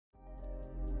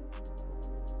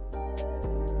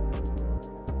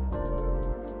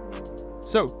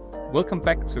So, welcome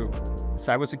back to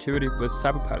Cybersecurity with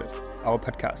Cyberpilot, our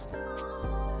podcast.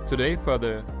 Today, for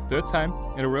the third time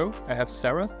in a row, I have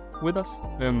Sarah with us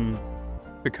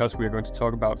because we are going to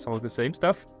talk about some of the same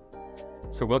stuff.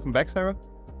 So, welcome back, Sarah.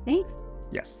 Thanks.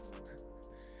 Yes.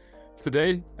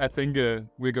 Today, I think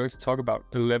we're going to talk about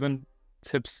 11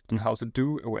 tips on how to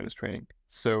do awareness training.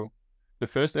 So, the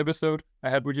first episode I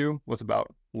had with you was about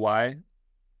why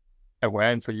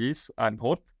aware employees are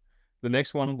important. The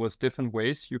next one was different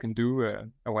ways you can do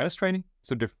awareness training,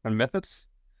 so different methods.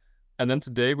 And then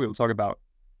today we'll talk about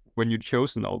when you've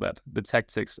chosen all that, the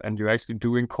tactics, and you're actually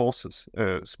doing courses,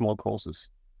 small courses,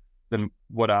 then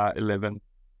what are 11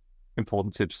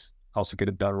 important tips how to get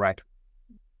it done right?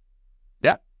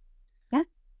 Yeah.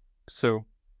 So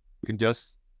we can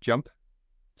just jump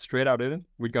straight out in it.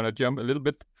 We're going to jump a little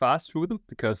bit fast through them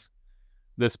because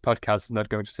this podcast is not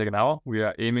going to take an hour. We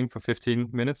are aiming for 15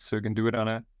 minutes, so you can do it on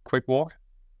a quick walk.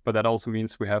 But that also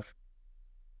means we have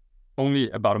only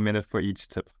about a minute for each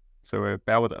tip. So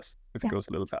bear with us if it goes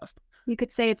a little fast. You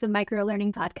could say it's a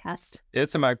micro-learning podcast.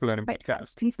 It's a micro-learning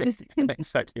podcast.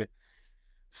 Exactly.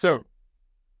 So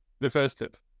the first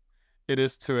tip, it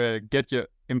is to get your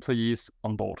employees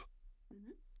on board.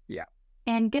 Mm-hmm. Yeah.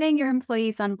 And getting your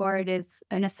employees on board is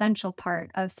an essential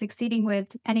part of succeeding with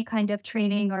any kind of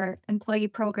training or employee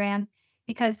program,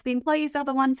 because the employees are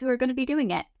the ones who are going to be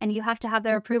doing it, and you have to have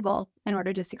their approval in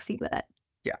order to succeed with it.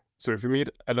 Yeah. So if you meet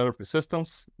a lot of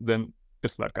resistance, then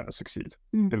it's not going to succeed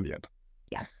in the end.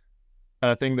 Yeah. And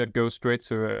I think that goes straight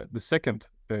to the second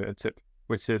tip,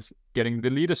 which is getting the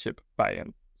leadership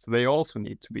buy-in. So they also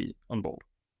need to be on board.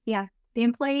 Yeah. The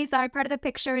employees are part of the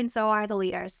picture, and so are the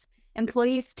leaders.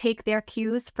 Employees take their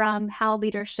cues from how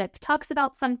leadership talks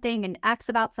about something and acts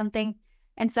about something.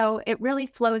 And so it really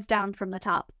flows down from the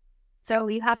top. So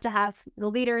you have to have the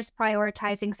leaders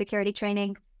prioritizing security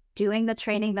training, doing the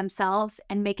training themselves,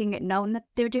 and making it known that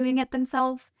they're doing it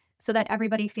themselves so that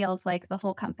everybody feels like the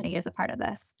whole company is a part of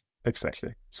this.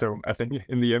 Exactly. So I think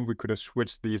in the end, we could have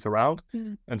switched these around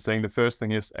and saying the first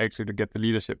thing is actually to get the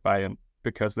leadership buy-in,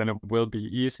 because then it will be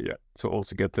easier to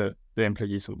also get the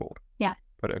employees on board. Yeah.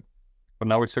 But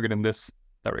now we took it in this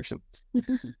direction.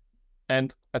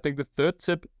 And I think the third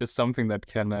tip is something that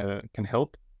can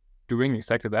help doing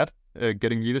exactly that,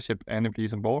 getting leadership and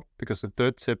employees on board, because the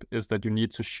third tip is that you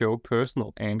need to show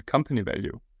personal and company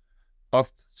value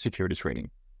of security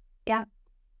training. Yeah.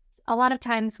 A lot of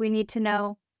times we need to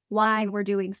know why we're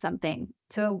doing something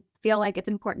to feel like it's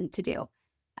important to do.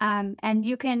 And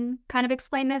you can kind of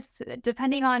explain this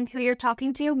depending on who you're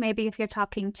talking to. Maybe if you're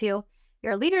talking to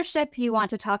your leadership, you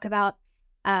want to talk about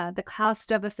the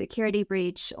cost of a security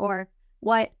breach, or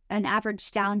what an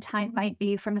average downtime might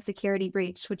be from a security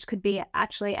breach, which could be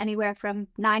actually anywhere from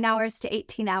 9 hours to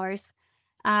 18 hours.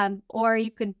 Or you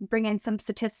could bring in some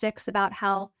statistics about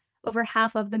how over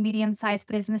half of the medium-sized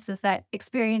businesses that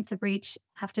experience a breach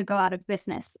have to go out of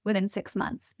business within 6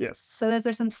 months. Yes. So those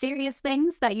are some serious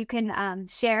things that you can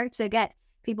share to get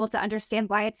people to understand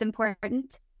why it's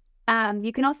important.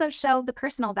 You can also show the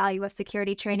personal value of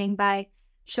security training by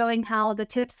showing how the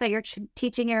tips that you're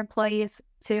teaching your employees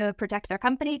to protect their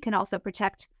company can also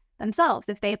protect themselves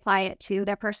if they apply it to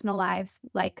their personal lives,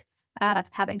 like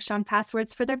having strong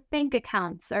passwords for their bank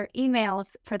accounts or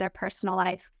emails for their personal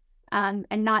life. And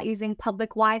not using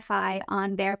public Wi-Fi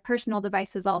on their personal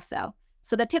devices also.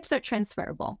 So the tips are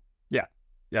transferable. Yeah.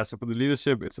 Yeah. So for the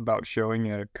leadership, it's about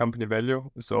showing a company value.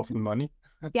 It's often money.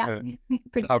 Yeah.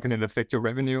 How can it affect your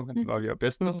revenue or your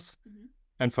business?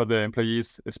 And for the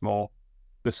employees, it's more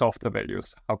the softer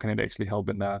values. How can it actually help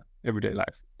in their everyday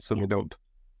life so they don't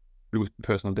lose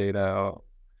personal data or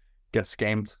get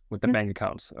scammed with their bank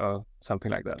accounts or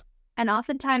something like that. And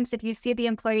oftentimes, if you see the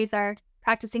employees are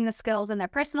practicing the skills in their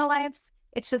personal lives,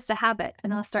 it's just a habit,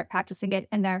 and they'll start practicing it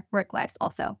in their work lives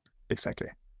also. Exactly.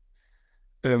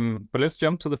 But let's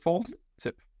jump to the fourth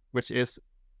tip, which is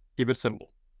keep it simple.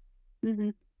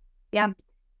 Yeah.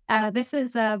 This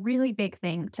is a really big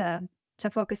thing to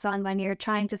focus on when you're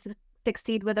trying to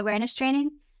succeed with awareness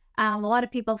training. A lot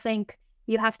of people think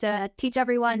you have to teach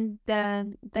everyone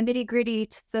the nitty-gritty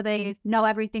so they know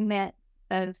everything that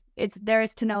there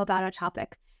is to know about a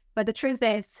topic. But the truth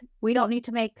is, we don't need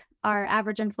to make our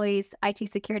average employees IT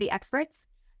security experts.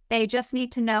 They just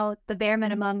need to know the bare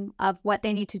minimum of what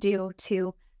they need to do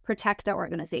to protect their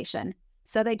organization.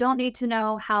 So they don't need to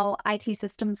know how IT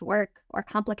systems work or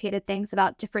complicated things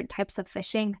about different types of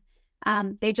phishing.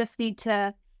 They just need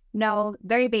to know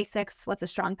very basics. What's a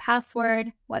strong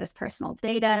password? What is personal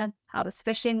data? How does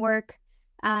phishing work?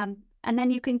 And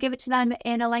then you can give it to them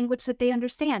in a language that they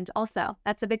understand also.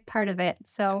 That's a big part of it.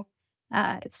 So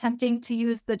It's tempting to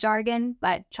use the jargon,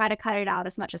 but try to cut it out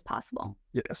as much as possible.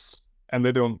 Yes. And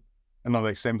another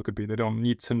example could be they don't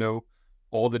need to know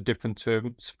all the different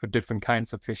terms for different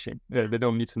kinds of fishing. They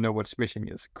don't need to know what fishing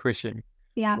is, quishing,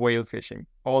 Yeah, whale fishing,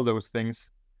 all those things.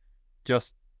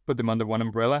 Just put them under one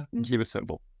umbrella and keep it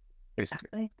simple, basically.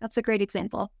 exactly. That's a great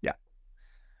example. Yeah.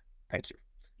 Thank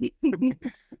you.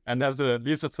 And that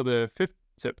leads us to the fifth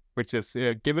tip, which is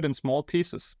give it in small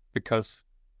pieces, because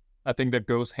I think that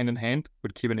goes hand in hand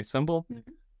with keeping it simple.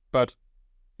 But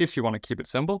if you want to keep it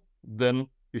simple, then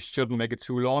you shouldn't make it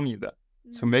too long either.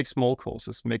 So make small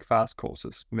courses, make fast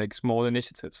courses, make small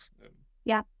initiatives.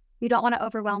 Yeah, you don't want to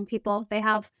overwhelm people. They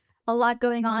have a lot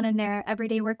going on in their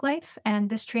everyday work life, and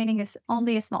this training is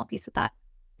only a small piece of that.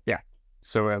 Yeah.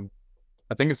 So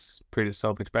I think it's pretty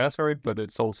self-explanatory, but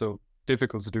it's also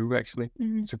difficult to do actually.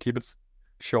 So keep it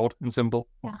short and simple.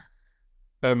 Yeah.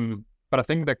 But I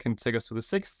think that can take us to the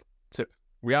sixth tip.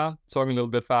 We are talking a little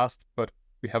bit fast, but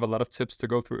we have a lot of tips to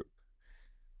go through.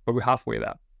 But we're halfway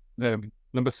there.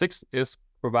 Number 6 is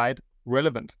provide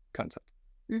relevant content.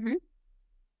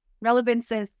 Relevance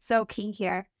is so key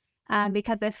here,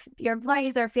 because if your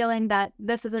employees are feeling that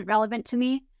this isn't relevant to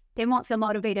me, they won't feel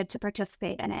motivated to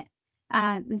participate in it.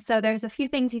 And so there's a few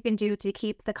things you can do to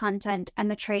keep the content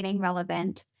and the training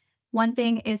relevant. One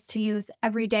thing is to use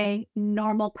everyday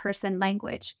normal person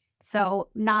language. So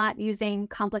not using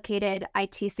complicated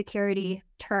IT security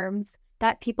terms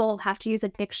that people have to use a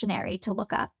dictionary to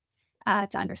look up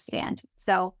to understand.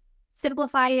 So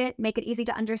simplify it, make it easy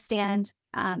to understand,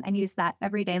 and use that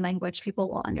everyday language people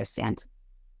will understand.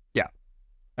 Yeah.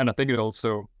 And I think it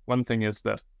also, one thing is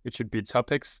that it should be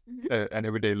topics and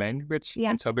everyday language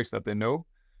and topics that they know,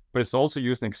 but it's also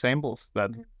using examples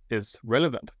that is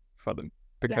relevant for them,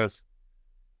 because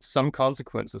some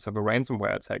consequences of a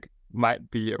ransomware attack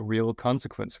might be a real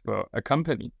consequence for a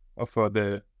company or for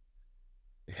the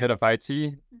head of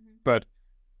IT, but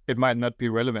it might not be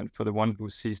relevant for the one who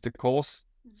sees the course.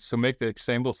 So make the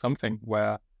example something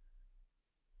where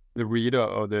the reader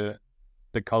or the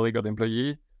colleague or the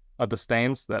employee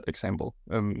understands that example.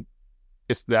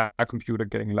 Is their computer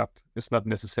getting locked? It's not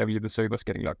necessarily the servers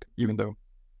getting locked, even though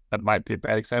that might be a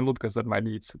bad example because that might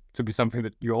need to be something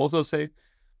that you also say.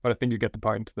 But I think you get the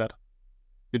point that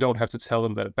you don't have to tell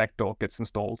them that a backdoor gets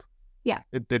installed. Yeah.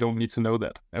 They don't need to know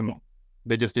that.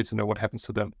 They just need to know what happens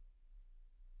to them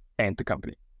and the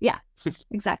company. Yeah,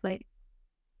 exactly.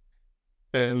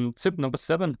 Tip number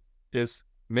 7 is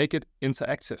make it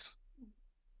interactive.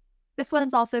 This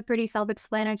one's also pretty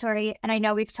self-explanatory, and I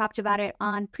know we've talked about it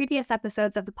on previous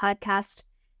episodes of the podcast,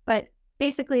 but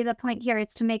basically the point here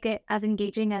is to make it as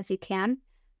engaging as you can.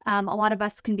 A lot of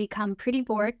us can become pretty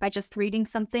bored by just reading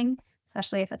something,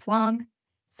 especially if it's long.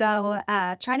 So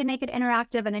try to make it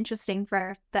interactive and interesting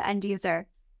for the end user,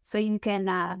 so you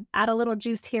can add a little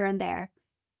juice here and there.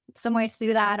 Some ways to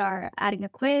do that are adding a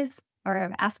quiz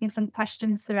or asking some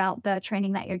questions throughout the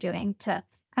training that you're doing to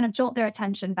kind of jolt their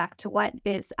attention back to what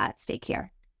is at stake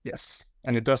here. Yes,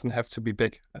 and it doesn't have to be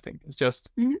big, I think. It's just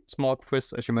small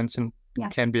quiz, as you mentioned,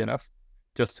 can be enough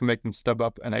just to make them stop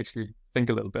up and actually think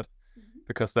a little bit,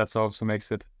 because that also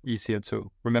makes it easier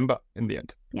to remember in the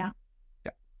end. Yeah.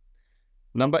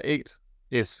 Number 8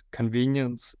 is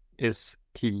convenience is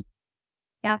key.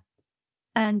 Yeah.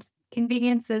 And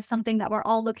convenience is something that we're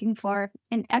all looking for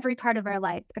in every part of our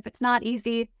life. If it's not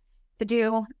easy to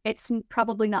do, it's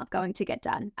probably not going to get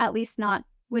done, at least not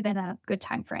within a good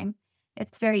time frame.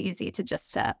 It's very easy to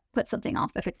just put something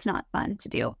off if it's not fun to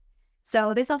do.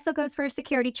 So this also goes for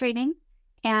security training.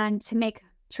 And to make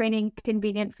training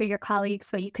convenient for your colleagues,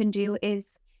 what you can do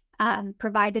is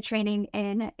provide the training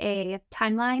in a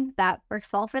timeline that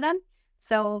works well for them.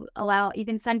 So you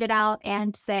can send it out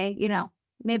and say,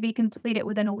 maybe complete it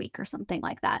within a week or something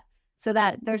like that, so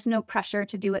that there's no pressure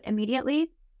to do it immediately.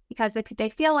 Because if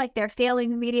they feel like they're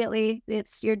failing immediately,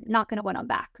 you're not going to win them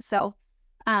back. So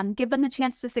give them the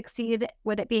chance to succeed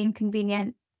with it being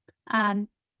convenient.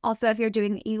 Also, if you're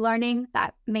doing e-learning,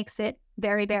 that makes it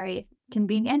very, very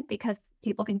convenient because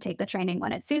people can take the training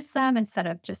when it suits them instead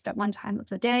of just at one time of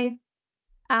the day.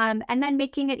 And then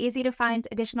making it easy to find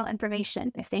additional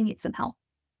information if they need some help.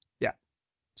 Yeah.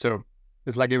 So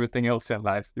it's like everything else in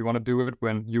life. You want to do it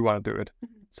when you want to do it.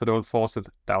 So don't force it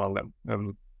down on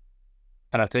them.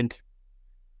 And I think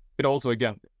it also,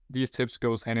 again, these tips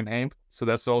goes hand in hand. So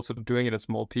that's also doing it in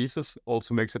small pieces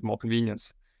also makes it more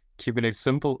convenience. Keeping it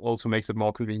simple also makes it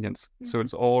more convenience. So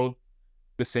it's all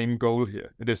the same goal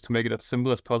here. It is to make it as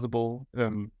simple as possible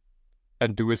and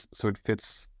do it so it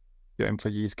fits your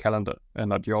employee's calendar and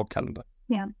not your calendar.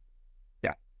 Yeah.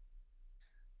 Yeah.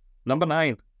 Number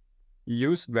 9,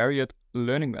 use varied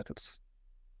learning methods.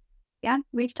 Yeah,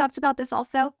 we've talked about this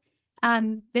also.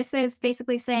 This is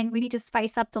basically saying we need to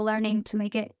spice up the learning to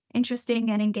make it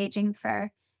interesting and engaging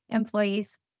for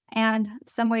employees. And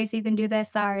some ways you can do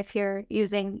this are if you're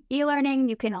using e-learning,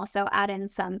 you can also add in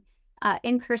some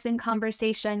in-person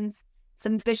conversations,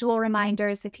 some visual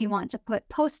reminders if you want to put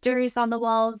posters on the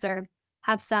walls or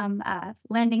have some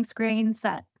landing screens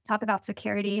that talk about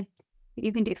security.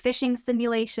 You can do phishing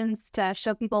simulations to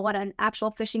show people what an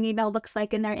actual phishing email looks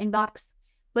like in their inbox.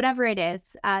 Whatever it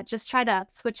is, just try to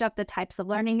switch up the types of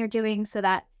learning you're doing so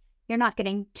that you're not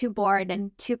getting too bored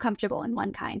and too comfortable in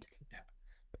one kind.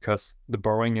 Because the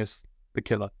boring is the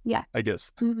killer, Yeah. I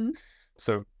guess. Mm-hmm.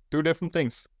 So do different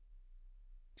things.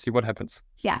 See what happens.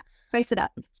 Yeah. Spice it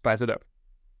up. Spice it up.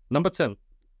 Number 10,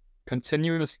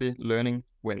 continuously learning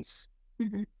wins.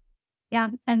 Mm-hmm. Yeah.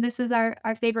 And this is our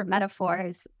favorite metaphor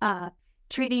is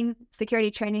treating security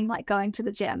training like going to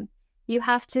the gym. You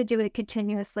have to do it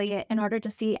continuously in order to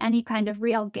see any kind of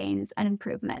real gains and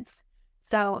improvements.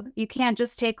 So you can't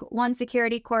just take one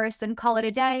security course and call it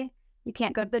a day. You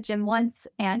can't go to the gym once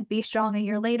and be strong a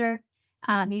year later.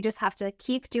 You just have to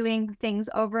keep doing things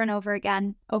over and over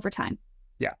again over time.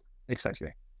 Yeah,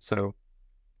 exactly. So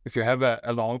if you have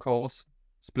a long course,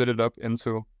 split it up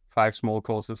into 5 small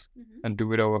courses and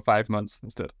do it over 5 months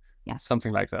instead. Yeah.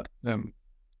 Something like that.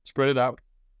 Spread it out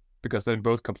because then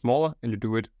both come smaller and you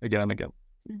do it again and again.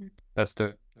 Mm-hmm. That's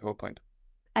the whole point.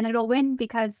 And it'll win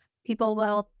because people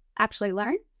will actually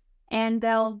learn and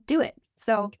they'll do it.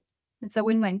 So it's a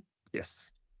win-win.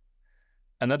 Yes.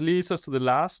 And that leads us to the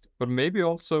last, but maybe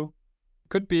also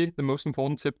could be the most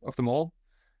important tip of them all.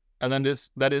 And then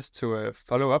that is to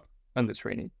follow up on the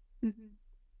training. Mm-hmm.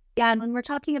 Yeah, and when we're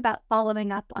talking about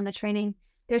following up on the training,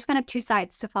 there's kind of two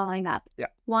sides to following up. Yeah.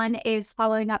 One is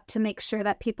following up to make sure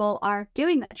that people are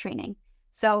doing the training.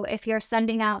 So if you're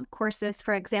sending out courses,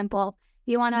 for example,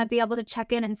 you want to be able to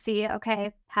check in and see,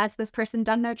 okay, has this person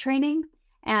done their training?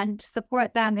 And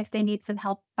support them if they need some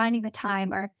help finding the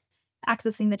time or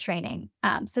accessing the training.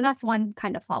 So that's one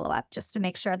kind of follow up, just to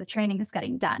make sure the training is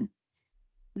getting done.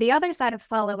 The other side of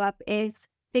follow up is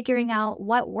figuring out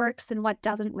what works and what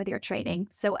doesn't with your training.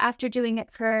 So after doing it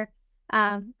for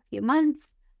a few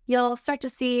months, you'll start to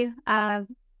see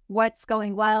what's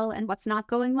going well and what's not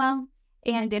going well.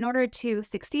 And in order to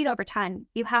succeed over time,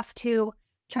 you have to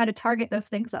try to target those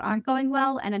things that aren't going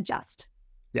well and adjust.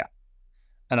 Yeah.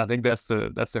 And I think that's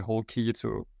the whole key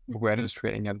to awareness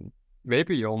training, and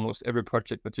maybe almost every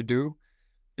project that you do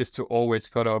is to always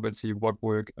follow up and see what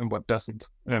works and what doesn't.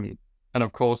 And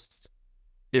of course,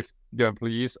 if your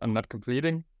employees are not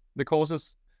completing the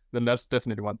courses, then that's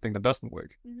definitely one thing that doesn't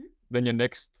work. Then your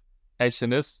next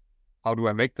action is, how do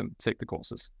I make them take the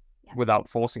courses without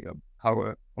forcing them? How,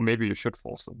 or maybe you should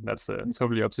force them. That's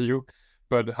totally up to you.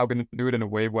 But how can you do it in a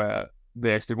way where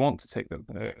they actually want to take them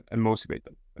and motivate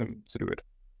them to do it?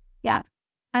 Yeah.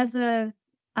 As the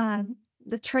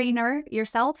trainer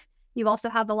yourself, you also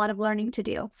have a lot of learning to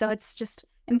do. So it's just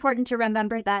important to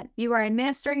remember that you are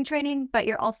administering training, but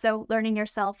you're also learning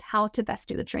yourself how to best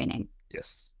do the training.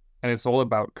 Yes. And it's all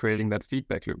about creating that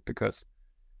feedback loop, because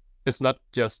it's not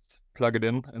just plug it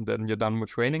in and then you're done with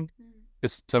training.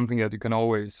 It's something that you can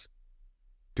always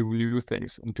do new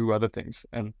things and do other things.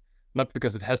 And not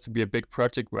because it has to be a big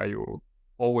project where you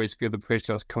always feel the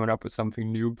pressure of coming up with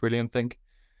something new, brilliant thing,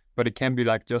 but it can be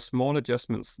like just small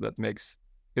adjustments that makes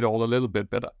it all a little bit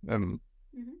better.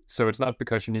 So it's not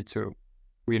because you need to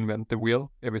reinvent the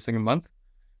wheel every single month,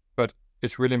 but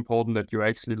it's really important that you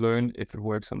actually learn if it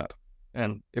works or not.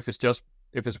 And if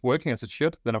it's working as it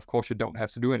should, then of course you don't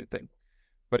have to do anything.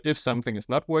 But if something is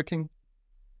not working,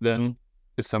 then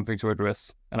it's something to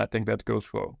address. And I think that goes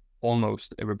for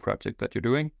almost every project that you're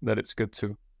doing, that it's good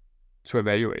to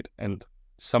evaluate and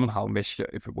somehow measure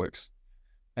if it works.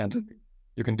 And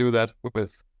you can do that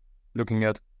with looking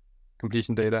at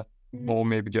completion data, or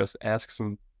maybe just ask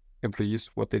some employees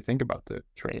what they think about the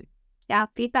training. Yeah,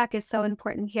 feedback is so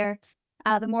important here.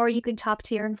 The more you can talk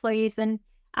to your employees and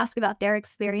ask about their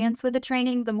experience with the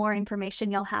training, the more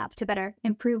information you'll have to better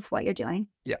improve what you're doing.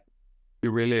 Yeah,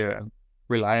 you're really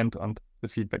reliant on the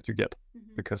feedback you get,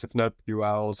 because if not, you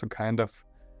are also kind of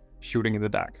shooting in the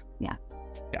dark. Yeah.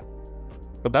 Yeah.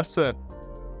 But that's the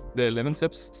 11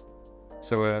 tips.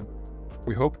 So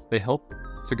we hope they help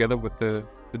together with the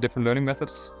different learning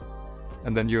methods.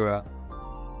 And then you are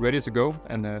ready to go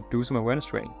and do some awareness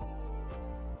training.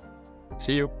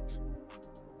 See you.